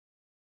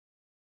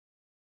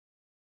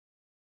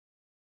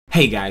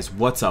Hey guys,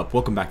 what's up?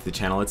 Welcome back to the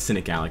channel. It's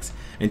Cynicalex,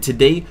 and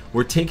today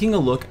we're taking a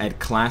look at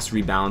class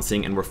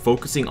rebalancing, and we're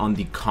focusing on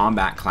the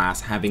combat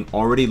class, having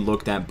already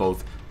looked at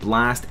both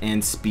blast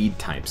and speed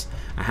types.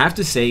 I have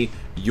to say,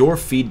 your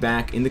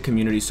feedback in the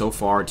community so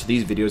far to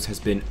these videos has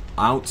been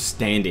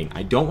outstanding.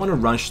 I don't want to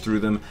rush through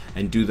them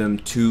and do them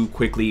too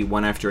quickly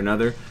one after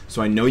another,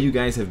 so I know you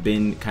guys have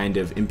been kind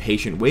of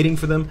impatient waiting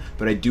for them,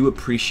 but I do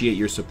appreciate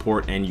your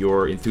support and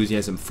your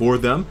enthusiasm for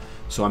them.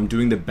 So I'm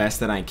doing the best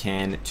that I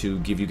can to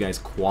give you guys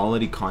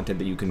quality content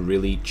that you can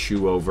really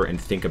chew over and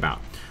think about.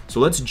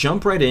 So let's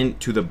jump right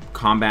into the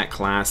combat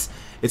class.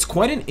 It's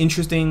quite an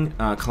interesting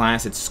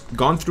class. It's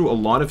gone through a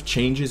lot of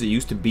changes. It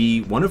used to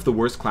be one of the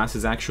worst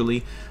classes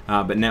actually,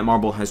 but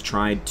Netmarble has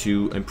tried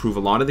to improve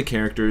a lot of the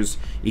characters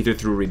either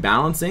through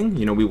rebalancing.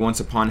 You know, we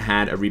once upon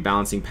had a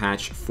rebalancing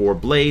patch for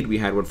Blade, we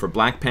had one for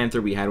Black Panther,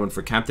 we had one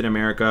for Captain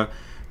America,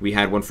 we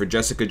had one for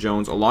Jessica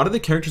Jones. A lot of the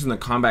characters in the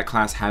combat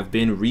class have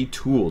been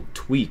retooled,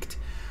 tweaked.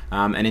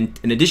 And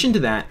in addition to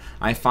that,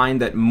 I find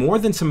that more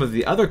than some of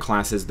the other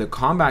classes, the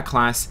combat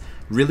class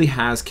really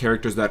has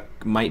characters that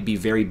might be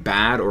very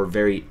bad or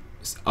very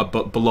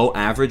below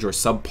average or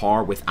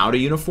subpar without a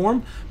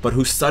uniform, but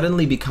who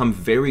suddenly become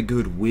very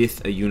good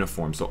with a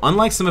uniform. So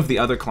unlike some of the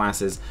other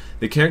classes,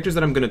 the characters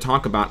that I'm going to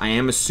talk about, I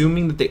am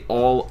assuming that they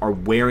all are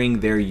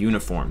wearing their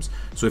uniforms.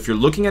 So if you're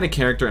looking at a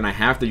character and I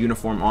have the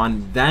uniform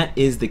on, that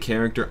is the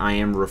character I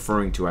am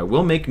referring to. I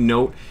will make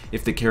note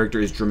if the character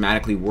is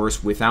dramatically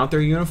worse without their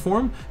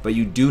uniform, but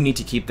you do need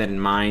to keep that in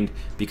mind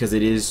because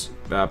it is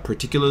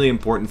particularly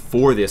important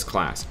for this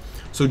class.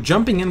 So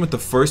jumping in with the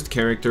first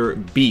character,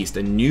 Beast,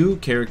 a new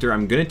character.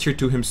 I'm going to tier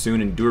 2 him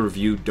soon and do a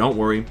review, don't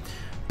worry.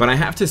 But I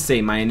have to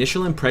say, my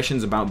initial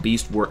impressions about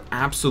Beast were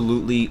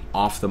absolutely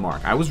off the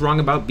mark. I was wrong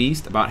about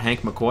Beast, about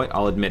Hank McCoy,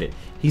 I'll admit it.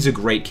 He's a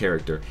great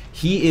character.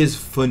 He is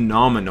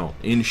phenomenal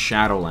in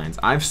Shadowlands.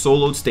 I've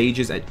soloed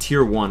stages at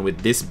tier 1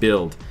 with this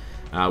build,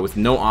 with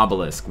no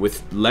obelisk,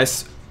 with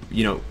less,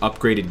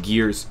 upgraded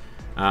gears,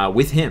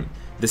 with him.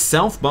 The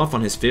self buff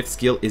on his 5th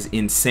skill is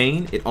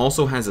insane. It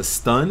also has a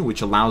stun,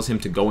 which allows him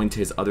to go into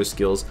his other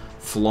skills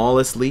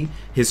flawlessly.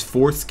 His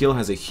 4th skill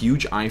has a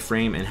huge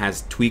iframe and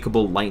has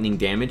tweakable lightning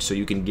damage, so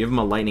you can give him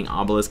a lightning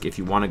obelisk if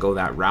you want to go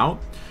that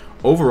route.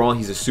 Overall,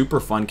 he's a super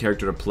fun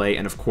character to play,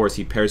 and of course,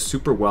 he pairs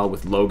super well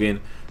with Logan,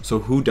 so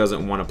who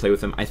doesn't want to play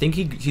with him? I think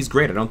he's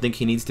great. I don't think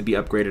he needs to be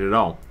upgraded at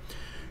all.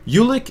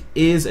 Ulick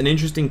is an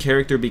interesting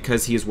character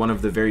because he is one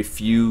of the very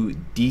few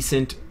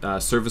decent,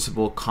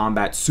 serviceable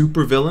combat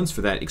supervillains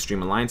for that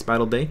Extreme Alliance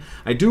Battle Day.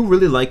 I do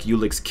really like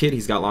Ulick's kit.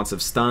 He's got lots of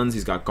stuns,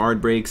 he's got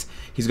guard breaks,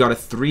 he's got a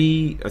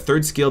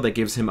 3rd skill that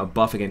gives him a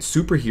buff against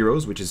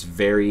superheroes, which is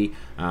very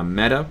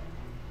meta,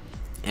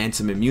 and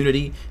some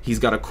immunity. He's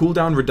got a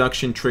cooldown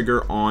reduction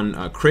trigger on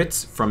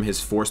crits from his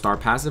 4-star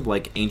passive,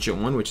 like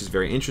Ancient One, which is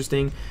very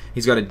interesting.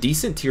 He's got a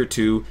decent tier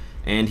 2,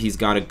 and he's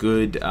got a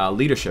good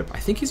leadership. I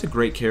think he's a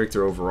great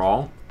character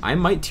overall. I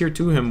might tier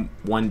 2 him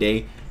one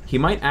day. He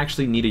might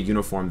actually need a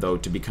uniform though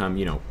to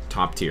become,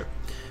 top tier.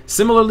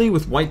 Similarly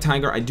with White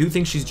Tiger, I do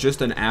think she's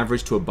just an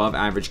average to above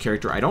average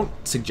character. I don't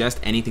suggest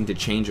anything to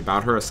change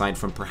about her aside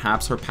from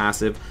perhaps her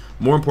passive.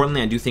 More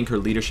importantly, I do think her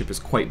leadership is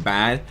quite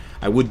bad.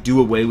 I would do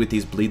away with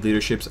these bleed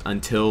leaderships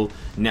until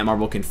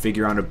Netmarble can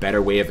figure out a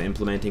better way of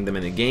implementing them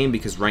in the game,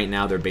 because right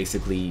now they're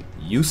basically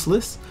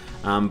useless.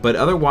 But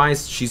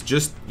otherwise, she's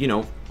just,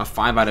 a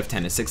 5 out of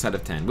 10, a 6 out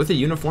of 10. With a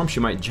uniform, she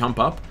might jump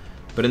up,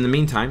 but in the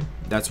meantime,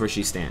 that's where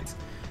she stands.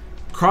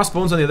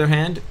 Crossbones, on the other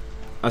hand,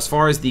 as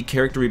far as the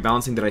character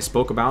rebalancing that I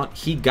spoke about,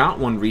 he got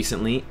one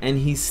recently, and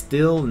he's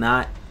still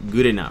not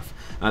good enough.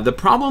 The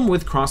problem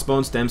with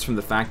Crossbones stems from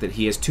the fact that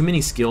he has too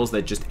many skills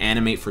that just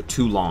animate for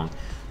too long.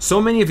 So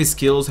many of his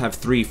skills have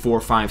 3,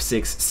 4, 5,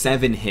 6,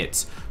 7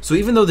 hits. So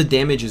even though the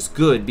damage is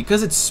good,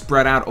 because it's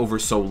spread out over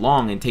so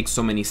long and takes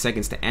so many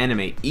seconds to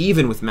animate,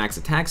 even with max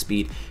attack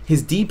speed,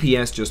 his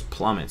DPS just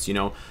plummets,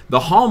 The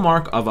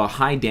hallmark of a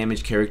high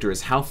damage character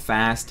is how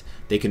fast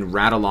they can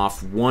rattle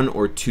off 1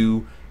 or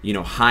 2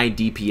 high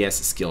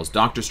DPS skills.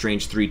 Doctor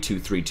Strange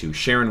 3-2-3-2,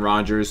 Sharon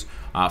Rogers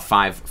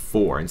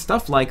 5-4, and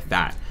stuff like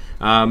that.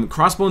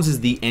 Crossbones is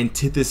the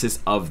antithesis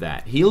of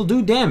that. He'll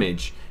do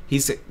damage.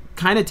 He's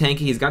kind of tanky.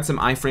 He's got some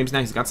iframes now.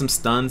 He's got some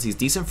stuns. He's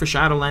decent for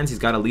Shadowlands. He's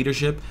got a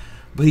leadership,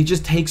 but he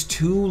just takes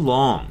too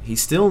long. He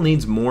still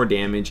needs more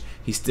damage.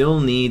 He still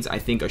needs, I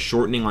think, a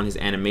shortening on his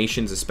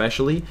animations,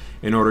 especially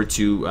in order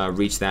to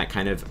reach that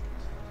kind of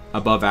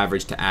above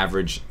average to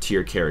average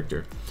tier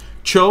character.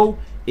 Cho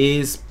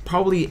is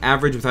probably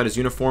average without his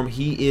uniform.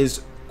 He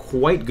is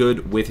quite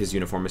good with his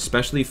uniform,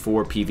 especially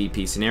for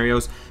PvP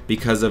scenarios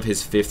because of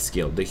his 5th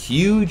skill. The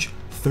huge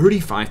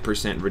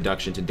 35%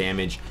 reduction to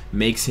damage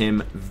makes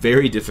him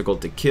very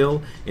difficult to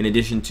kill. In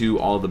addition to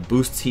all the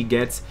boosts he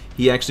gets,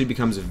 he actually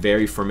becomes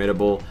very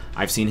formidable.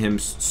 I've seen him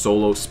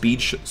solo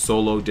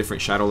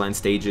different Shadowland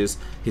stages.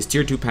 His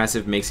tier 2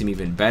 passive makes him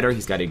even better.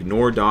 He's got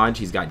ignore dodge,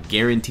 he's got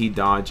guaranteed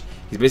dodge.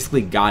 He's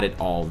basically got it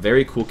all.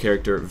 Very cool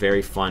character,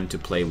 very fun to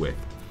play with.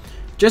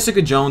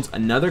 Jessica Jones,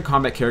 another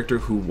combat character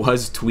who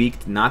was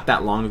tweaked not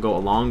that long ago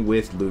along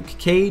with Luke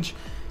Cage.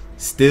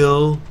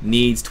 still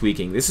needs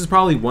tweaking. This is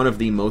probably one of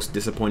the most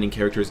disappointing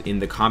characters in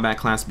the combat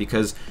class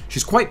because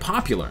she's quite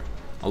popular.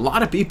 A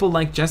lot of people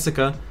like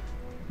Jessica.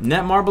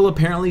 Netmarble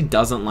apparently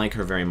doesn't like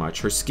her very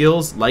much. Her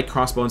skills, like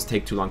Crossbones,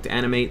 take too long to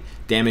animate,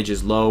 damage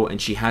is low,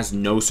 and she has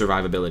no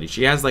survivability.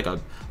 She has like a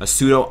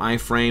pseudo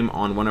iframe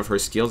on one of her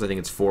skills. I think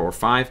it's 4 or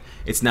 5.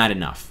 It's not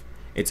enough.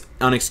 It's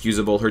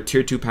unexcusable. Her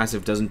tier 2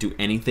 passive doesn't do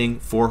anything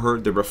for her.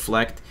 The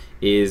reflect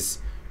is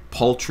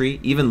paltry.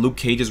 Even Luke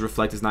Cage's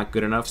reflect is not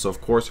good enough, so of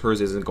course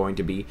hers isn't going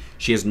to be.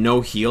 She has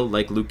no heal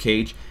like Luke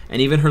Cage,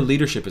 and even her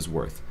leadership is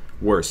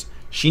worse.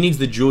 She needs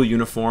the jewel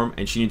uniform,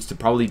 and she needs to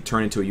probably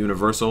turn into a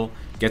universal,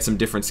 get some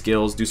different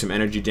skills, do some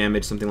energy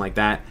damage, something like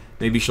that.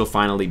 Maybe she'll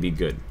finally be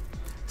good.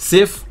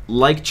 Sif,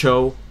 like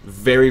Cho,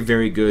 very,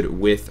 very good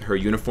with her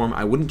uniform.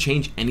 I wouldn't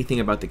change anything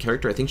about the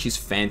character. I think she's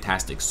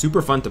fantastic.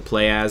 Super fun to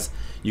play as.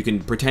 You can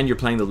pretend you're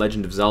playing The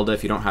Legend of Zelda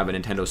if you don't have a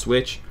Nintendo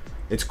Switch.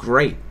 It's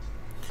great.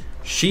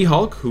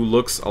 She-Hulk, who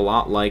looks a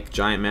lot like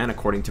Giant Man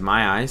according to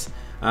my eyes,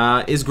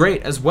 is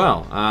great as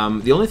well.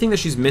 The only thing that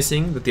she's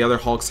missing that the other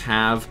Hulks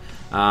have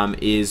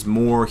is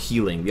more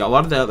healing. A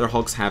lot of the other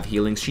Hulks have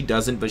healings. She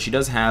doesn't, but she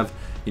does have,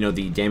 you know,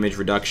 the damage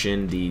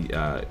reduction,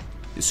 the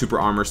super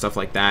armor, stuff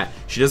like that.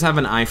 She does have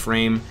an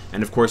iframe,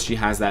 and of course she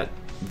has that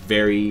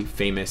very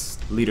famous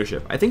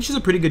leadership. I think she's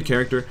a pretty good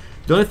character.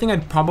 The only thing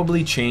I'd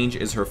probably change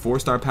is her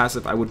 4-star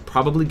passive. I would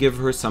probably give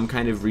her some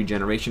kind of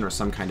regeneration or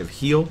some kind of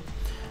heal.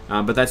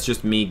 But that's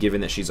just me,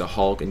 given that she's a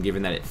Hulk and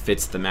given that it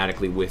fits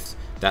thematically with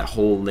that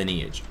whole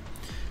lineage.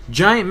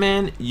 Giant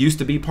Man used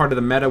to be part of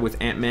the meta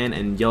with Ant-Man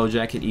and Yellow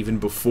Jacket even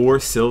before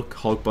Silk,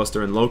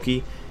 Hulkbuster, and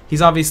Loki.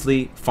 He's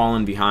obviously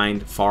fallen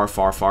behind, far,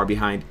 far, far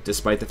behind,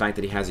 despite the fact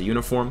that he has a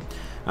uniform.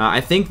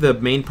 I think the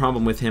main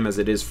problem with him, as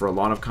it is for a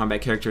lot of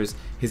combat characters,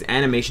 his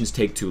animations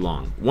take too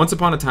long. Once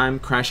upon a time,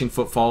 Crashing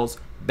Footfalls,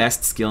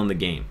 best skill in the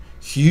game.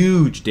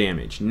 Huge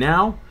damage.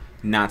 Now,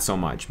 not so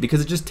much, because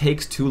it just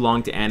takes too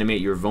long to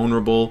animate. You're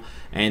vulnerable,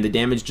 and the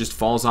damage just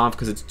falls off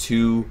because it's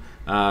too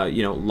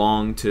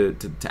long to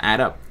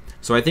add up.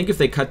 So I think if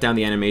they cut down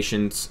the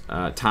animations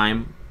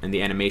time and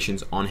the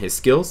animations on his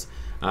skills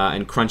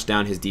and crunch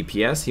down his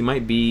DPS, he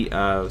might be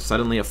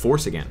suddenly a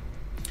force again.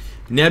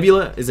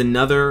 Nebula is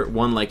another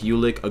one like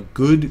Ulik, a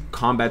good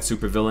combat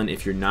supervillain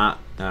if you're not,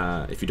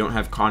 if you don't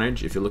have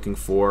Carnage, if you're looking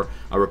for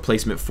a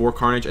replacement for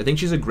Carnage. I think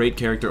she's a great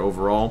character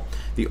overall.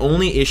 The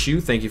only issue,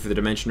 thank you for the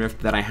Dimension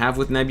Rift, that I have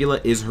with Nebula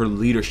is her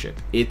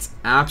leadership. It's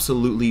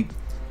absolutely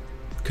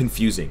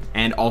confusing,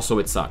 and also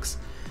it sucks.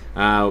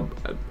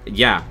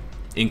 Yeah.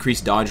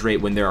 Increased dodge rate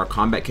when there are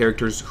combat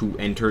characters who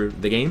enter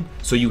the game,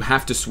 so you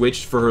have to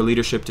switch for her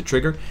leadership to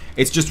trigger.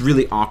 It's just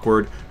really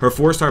awkward. Her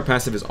 4-star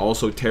passive is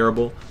also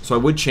terrible, so I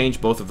would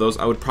change both of those.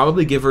 I would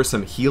probably give her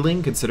some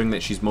healing, considering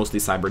that she's mostly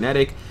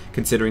cybernetic,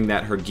 considering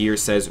that her gear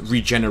says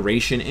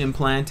regeneration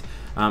implant.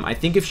 I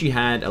think if she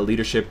had a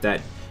leadership that,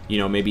 you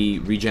know, maybe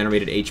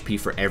regenerated HP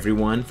for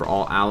everyone, for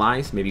all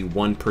allies, maybe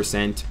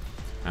 1%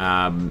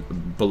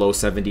 below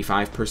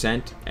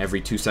 75%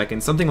 every 2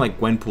 seconds, something like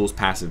Gwenpool's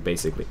passive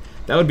basically.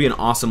 That would be an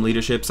awesome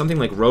leadership. Something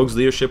like Rogue's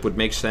leadership would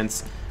make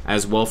sense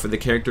as well for the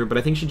character, but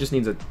I think she just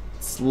needs a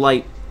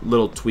slight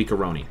little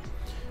tweakeroni.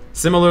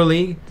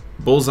 Similarly,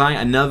 Bullseye,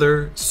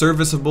 another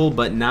serviceable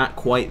but not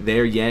quite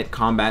there yet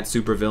combat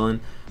supervillain.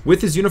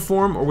 With his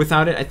uniform or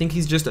without it, I think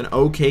he's just an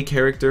okay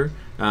character.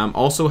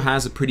 Also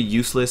has a pretty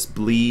useless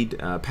bleed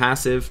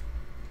passive.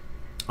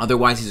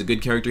 Otherwise, he's a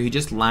good character. He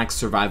just lacks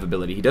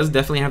survivability. He does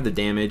definitely have the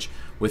damage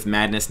with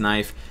Madness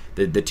Knife.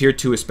 The tier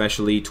 2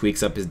 especially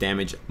tweaks up his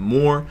damage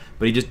more,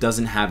 but he just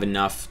doesn't have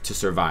enough to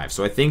survive.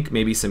 So I think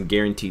maybe some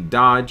guaranteed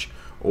dodge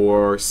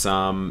or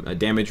some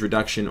damage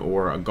reduction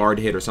or a guard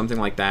hit or something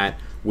like that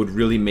would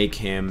really make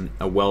him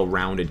a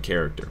well-rounded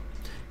character.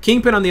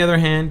 Kingpin, on the other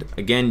hand,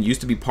 again,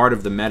 used to be part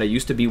of the meta,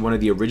 used to be one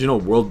of the original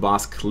world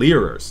boss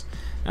clearers.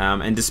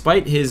 And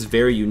despite his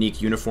very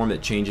unique uniform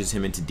that changes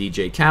him into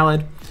DJ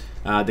Khaled,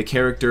 the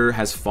character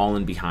has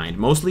fallen behind,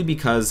 mostly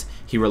because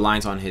he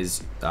relies on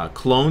his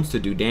clones to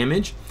do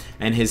damage,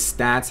 and his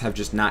stats have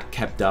just not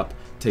kept up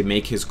to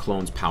make his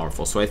clones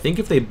powerful. So I think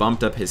if they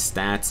bumped up his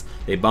stats,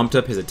 they bumped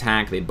up his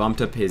attack, they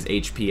bumped up his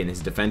HP and his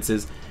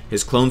defenses,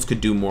 his clones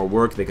could do more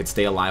work, they could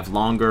stay alive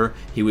longer,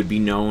 he would be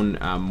known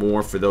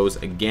more for those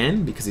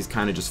again, because he's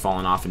kind of just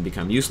fallen off and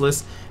become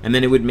useless, and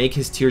then it would make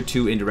his tier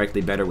 2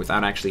 indirectly better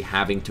without actually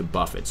having to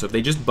buff it. So if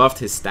they just buffed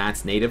his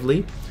stats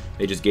natively,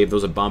 they just gave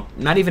those a bump,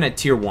 not even at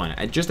tier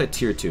 1, just at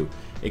tier 2,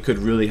 it could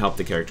really help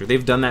the character.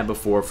 They've done that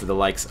before for the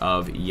likes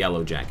of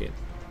Yellow Jacket.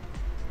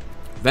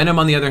 Venom,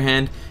 on the other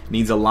hand,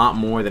 needs a lot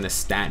more than a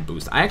stat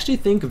boost. I actually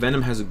think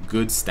Venom has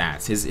good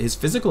stats. His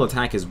physical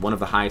attack is one of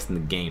the highest in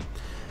the game.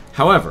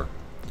 However,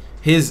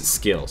 his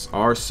skills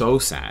are so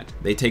sad.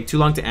 They take too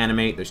long to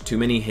animate, there's too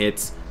many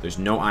hits, there's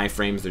no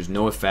iframes, there's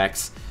no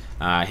effects.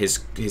 His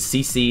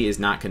CC is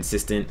not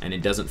consistent and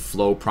it doesn't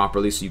flow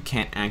properly, so you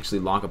can't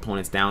actually lock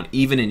opponents down.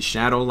 Even in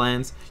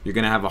Shadowlands, you're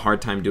going to have a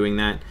hard time doing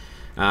that.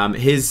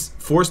 His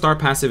 4-star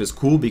passive is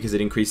cool because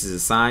it increases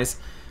his size,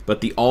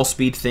 but the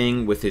all-speed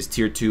thing with his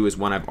tier 2 is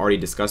one I've already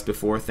discussed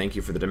before. Thank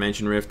you for the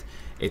Dimension Rift.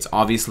 It's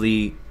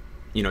obviously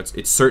you know,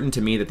 it's certain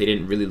to me that they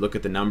didn't really look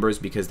at the numbers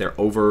because they're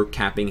over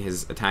capping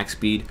his attack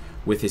speed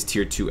with his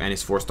tier 2 and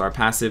his 4-star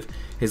passive.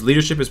 His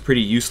leadership is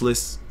pretty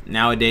useless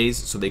nowadays,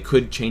 so they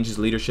could change his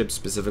leadership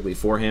specifically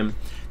for him.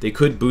 They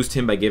could boost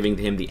him by giving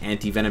him the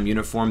anti-Venom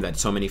uniform that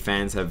so many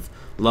fans have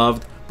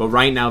loved, but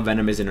right now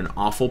Venom is in an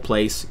awful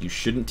place. You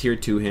shouldn't tier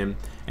 2 him,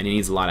 and he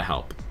needs a lot of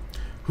help.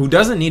 Who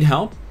doesn't need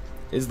help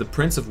is the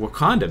Prince of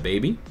Wakanda,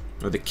 baby.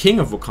 Or the King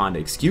of Wakanda,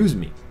 excuse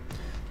me.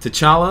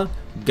 T'Challa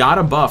got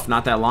a buff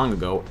not that long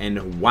ago,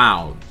 and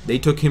wow, they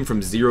took him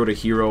from 0 to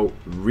hero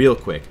real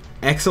quick.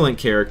 Excellent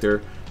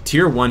character.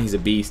 Tier 1, he's a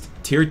beast.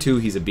 Tier 2,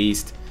 he's a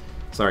beast.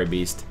 Sorry,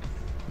 beast.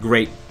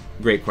 Great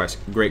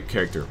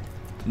character.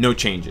 No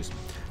changes.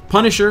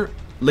 Punisher,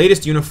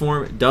 latest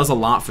uniform, does a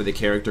lot for the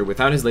character.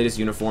 Without his latest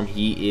uniform,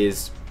 he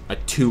is a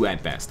 2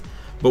 at best.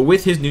 But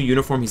with his new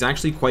uniform, he's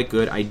actually quite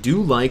good. I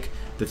do like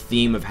the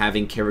theme of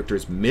having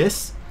characters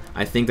miss.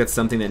 I think that's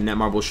something that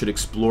Netmarble should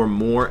explore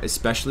more,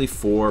 especially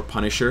for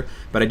Punisher,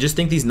 but I just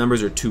think these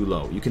numbers are too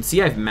low. You can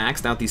see I've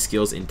maxed out these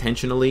skills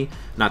intentionally,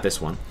 not this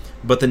one,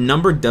 but the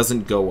number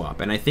doesn't go up,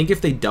 and I think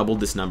if they doubled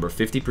this number,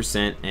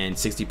 50% and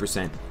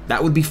 60%,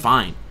 that would be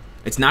fine.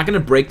 It's not going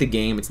to break the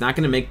game, it's not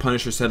going to make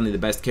Punisher suddenly the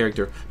best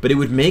character, but it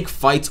would make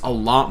fights a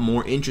lot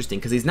more interesting,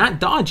 because he's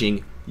not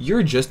dodging,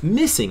 you're just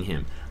missing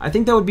him. I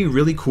think that would be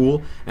really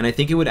cool, and I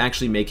think it would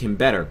actually make him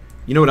better.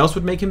 You know what else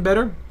would make him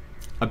better?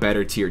 A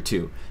better tier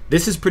 2.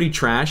 This is pretty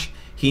trash.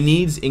 He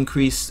needs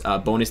increased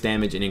bonus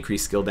damage and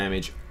increased skill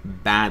damage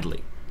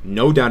badly.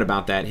 No doubt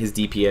about that. His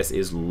DPS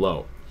is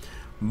low.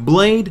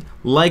 Blade,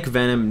 like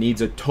Venom, needs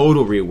a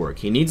total rework.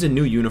 He needs a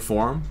new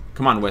uniform.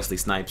 Come on, Wesley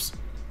Snipes.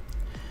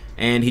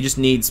 And he just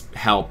needs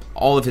help.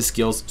 All of his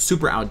skills,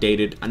 super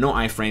outdated. No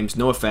iframes,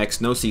 no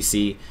effects, no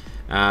CC.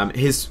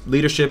 His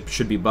leadership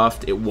should be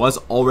buffed. It was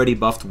already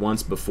buffed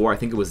once before. I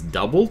think it was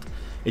doubled.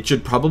 It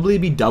should probably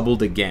be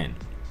doubled again.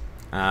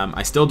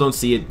 I still don't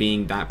see it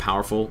being that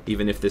powerful,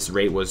 even if this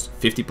rate was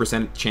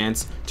 50%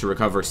 chance to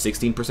recover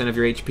 16% of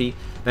your HP.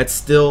 That's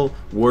still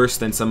worse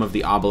than some of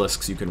the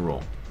obelisks you can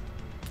roll.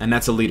 And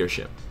that's a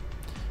leadership.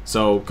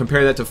 So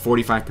compare that to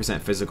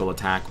 45% physical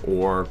attack,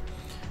 or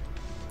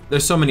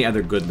there's so many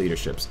other good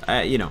leaderships.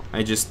 You know,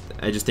 I just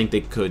think they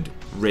could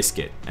risk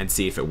it and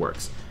see if it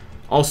works.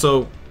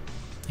 Also,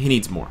 he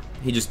needs more.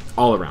 He just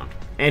all around.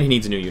 And he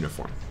needs a new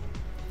uniform.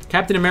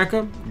 Captain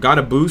America got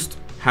a boost.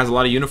 Has a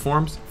lot of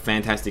uniforms,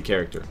 fantastic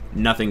character,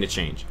 nothing to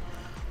change.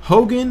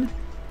 Gorgon,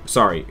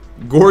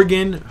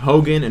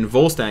 Hogan, and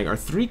Volstagg are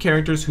 3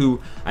 characters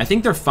who I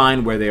think they're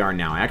fine where they are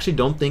now. I actually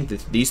don't think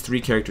that these 3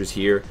 characters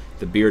here,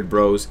 the Beard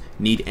Bros,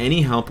 need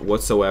any help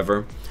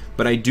whatsoever,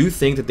 but I do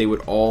think that they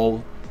would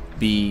all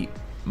be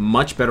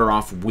much better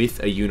off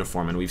with a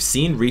uniform, and we've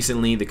seen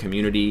recently the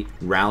community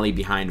rally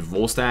behind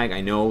Volstagg. I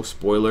know,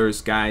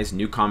 spoilers, guys,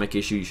 new comic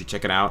issue, you should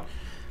check it out,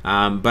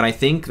 but I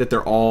think that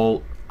they're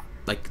all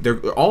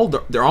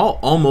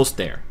almost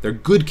there. They're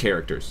good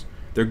characters.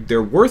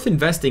 They're worth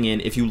investing in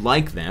if you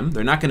like them.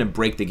 They're not going to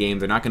break the game.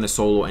 They're not going to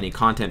solo any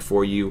content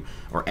for you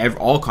or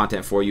all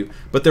content for you,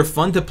 but they're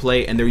fun to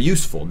play and they're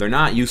useful. They're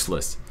not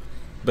useless,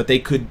 but they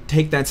could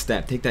take that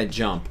step, take that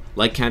jump,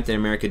 like Captain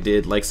America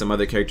did, like some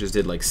other characters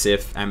did, like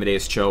Sif,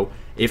 Amadeus Cho,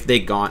 if they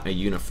got a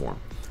uniform.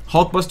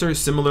 Hulkbuster,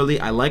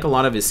 similarly, I like a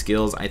lot of his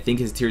skills. I think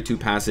his tier 2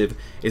 passive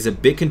is a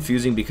bit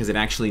confusing because it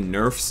actually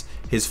nerfs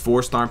his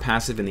 4-star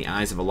passive in the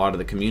eyes of a lot of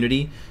the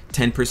community.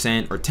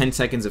 10% or 10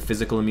 seconds of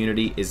physical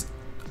immunity is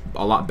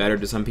a lot better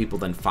to some people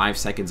than 5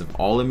 seconds of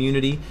all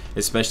immunity,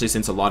 especially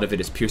since a lot of it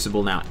is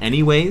pierceable now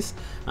anyways.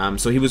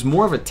 So he was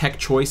more of a tech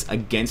choice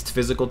against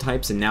physical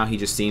types, and now he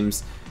just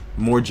seems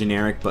more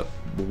generic but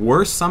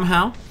worse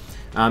somehow.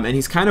 And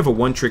he's kind of a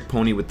one-trick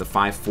pony with the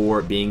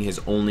 5-4 being his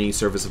only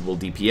serviceable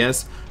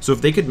DPS. So if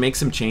they could make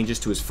some changes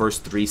to his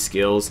first 3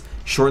 skills,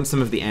 shorten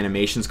some of the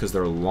animations because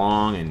they're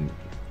long and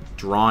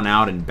drawn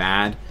out and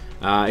bad,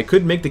 it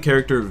could make the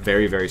character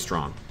very, very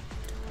strong.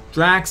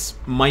 Drax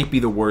might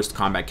be the worst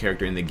combat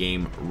character in the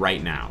game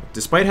right now.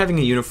 Despite having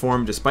a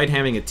uniform, despite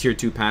having a tier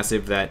 2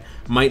 passive that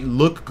might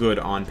look good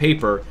on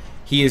paper,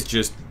 he is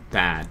just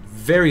bad.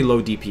 Very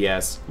low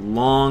DPS,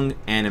 long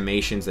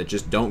animations that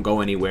just don't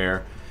go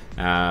anywhere.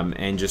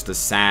 And just a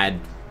sad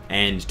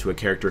end to a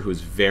character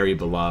who's very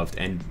beloved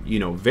and, you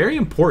know, very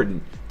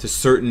important to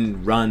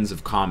certain runs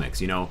of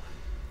comics. You know,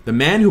 the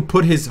man who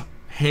put his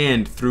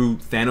hand through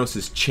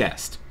Thanos'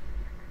 chest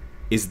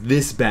is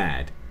this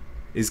bad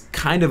is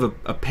kind of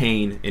a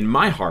pain in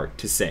my heart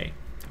to say.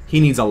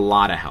 He needs a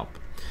lot of help.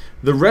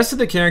 The rest of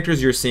the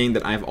characters you're seeing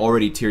that I've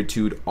already tier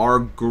 2'd are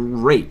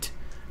great,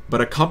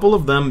 but a couple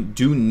of them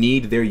do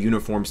need their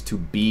uniforms to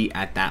be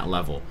at that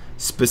level.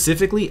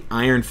 Specifically,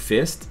 Iron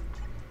Fist.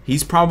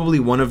 He's probably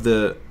one of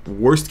the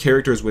worst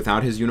characters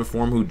without his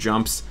uniform, who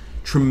jumps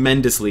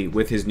tremendously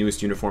with his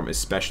newest uniform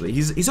especially.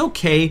 He's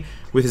okay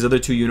with his other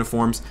 2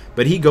 uniforms,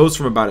 but he goes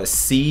from about a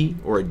C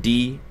or a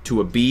D to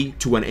a B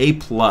to an A+.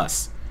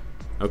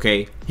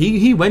 Okay?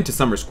 He went to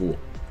summer school,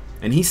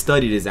 and he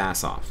studied his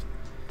ass off.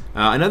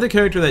 Another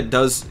character that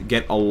does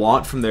get a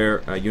lot from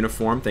their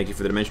uniform, thank you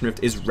for the Dimension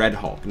Rift, is Red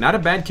Hulk. Not a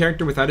bad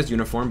character without his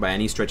uniform by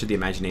any stretch of the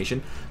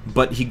imagination,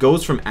 but he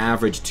goes from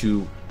average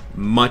to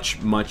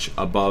much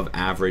above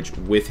average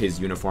with his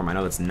uniform. I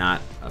know that's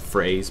not a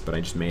phrase, but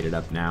I just made it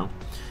up now.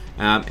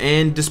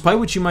 And despite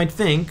what you might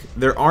think,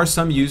 there are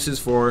some uses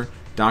for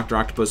Dr.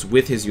 Octopus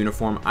with his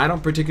uniform. I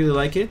don't particularly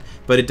like it,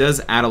 but it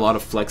does add a lot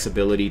of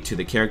flexibility to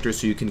the character,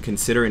 so you can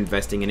consider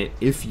investing in it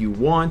if you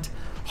want.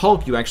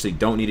 Hulk, you actually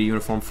don't need a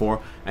uniform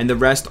for, and the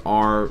rest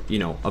are, you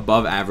know,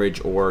 above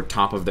average or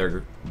top of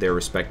their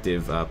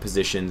respective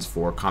positions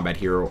for combat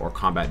hero or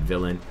combat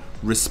villain,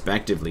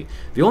 respectively.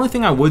 The only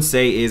thing I would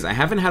say is I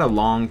haven't had a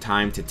long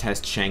time to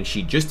test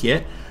Shang-Chi just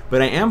yet,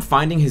 but I am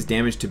finding his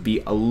damage to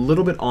be a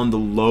little bit on the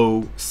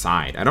low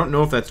side. I don't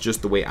know if that's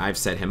just the way I've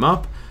set him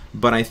up,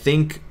 but I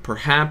think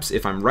perhaps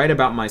if I'm right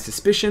about my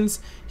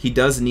suspicions, he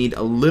does need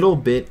a little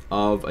bit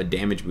of a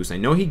damage boost. I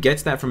know he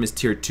gets that from his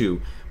tier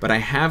 2, but I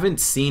haven't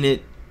seen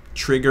it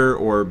trigger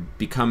or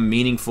become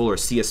meaningful or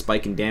see a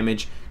spike in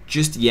damage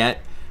just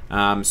yet,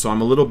 so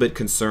I'm a little bit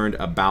concerned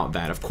about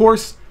that. Of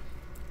course,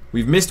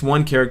 we've missed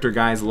one character,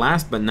 guys.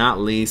 Last but not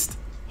least,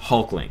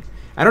 Hulkling.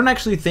 I don't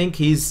actually think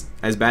he's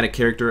as bad a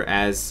character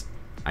as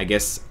I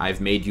guess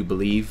I've made you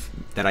believe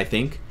that I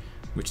think,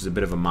 which is a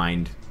bit of a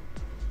mind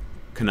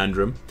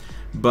conundrum.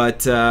 But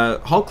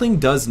Hulkling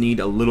does need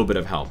a little bit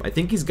of help. I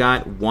think he's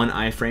got one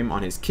iframe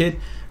on his kit,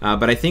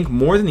 but I think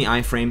more than the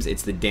iframes,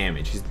 it's the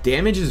damage. His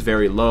damage is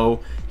very low.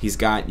 He's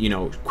got, you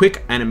know,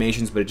 quick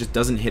animations, but it just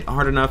doesn't hit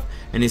hard enough.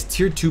 And his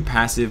tier 2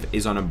 passive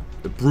is on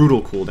a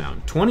brutal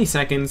cooldown. 20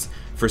 seconds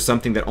for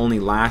something that only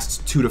lasts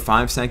 2 to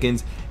 5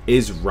 seconds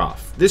is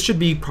rough. This should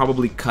be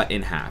probably cut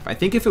in half. I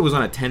think if it was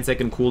on a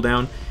 10-second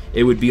cooldown,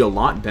 it would be a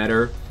lot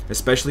better,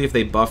 especially if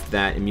they buffed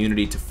that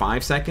immunity to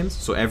 5 seconds.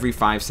 So every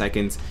 5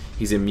 seconds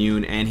he's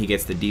immune and he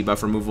gets the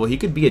debuff removal. He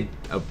could be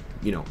a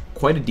you know,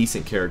 quite a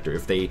decent character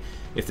if they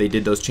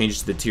did those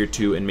changes to the tier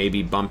 2 and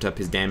maybe bumped up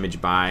his damage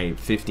by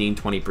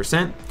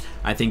 15-20%.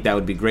 I think that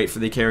would be great for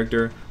the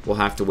character. We'll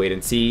have to wait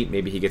and see.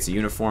 Maybe he gets a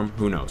uniform,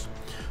 who knows.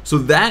 So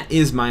that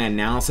is my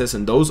analysis,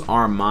 and those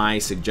are my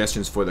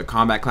suggestions for the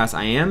combat class.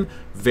 I am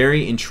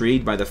very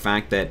intrigued by the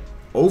fact that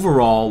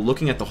overall,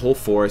 looking at the whole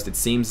forest, it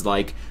seems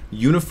like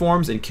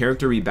uniforms and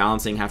character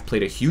rebalancing have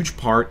played a huge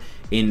part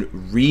in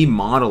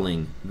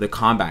remodeling the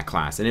combat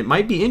class. And it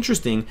might be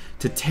interesting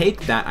to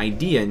take that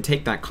idea and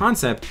take that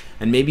concept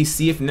and maybe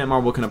see if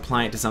Netmarble can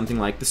apply it to something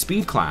like the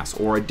speed class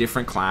or a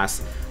different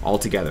class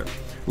altogether.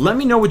 Let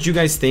me know what you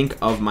guys think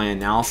of my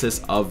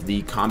analysis of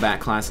the combat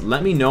class.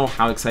 Let me know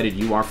how excited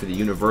you are for the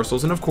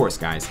universals. And of course,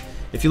 guys,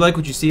 if you like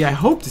what you see, I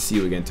hope to see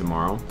you again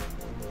tomorrow.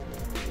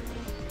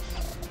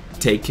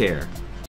 Take care.